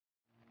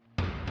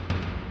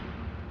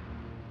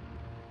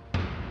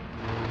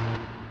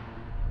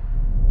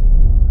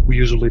We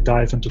usually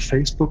dive into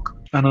Facebook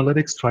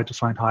analytics, try to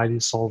find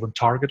highly solvent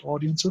target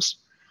audiences.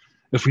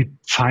 If we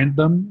find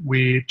them,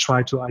 we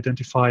try to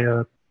identify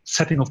a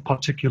setting of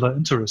particular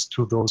interest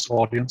to those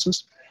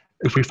audiences.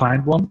 If we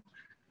find one,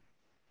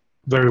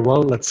 very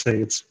well, let's say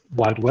it's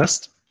Wild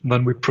West,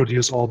 then we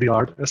produce all the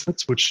art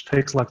assets, which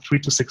takes like 3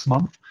 to 6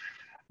 months.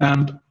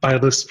 And by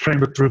this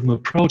framework-driven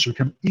approach, we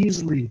can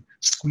easily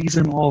squeeze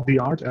in all the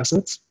art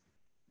assets.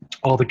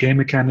 All the game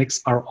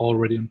mechanics are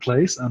already in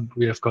place, and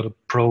we have got a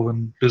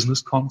proven business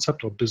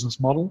concept or business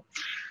model.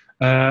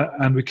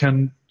 And we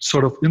can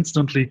sort of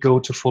instantly go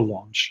to full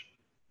launch.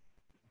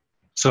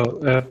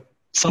 So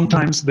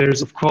sometimes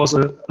there's, of course,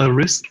 a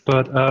risk,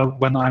 but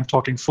when I'm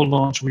talking full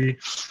launch, we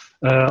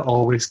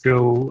always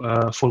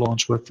go full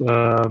launch with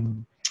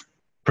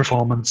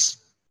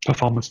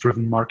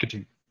performance-driven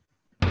marketing.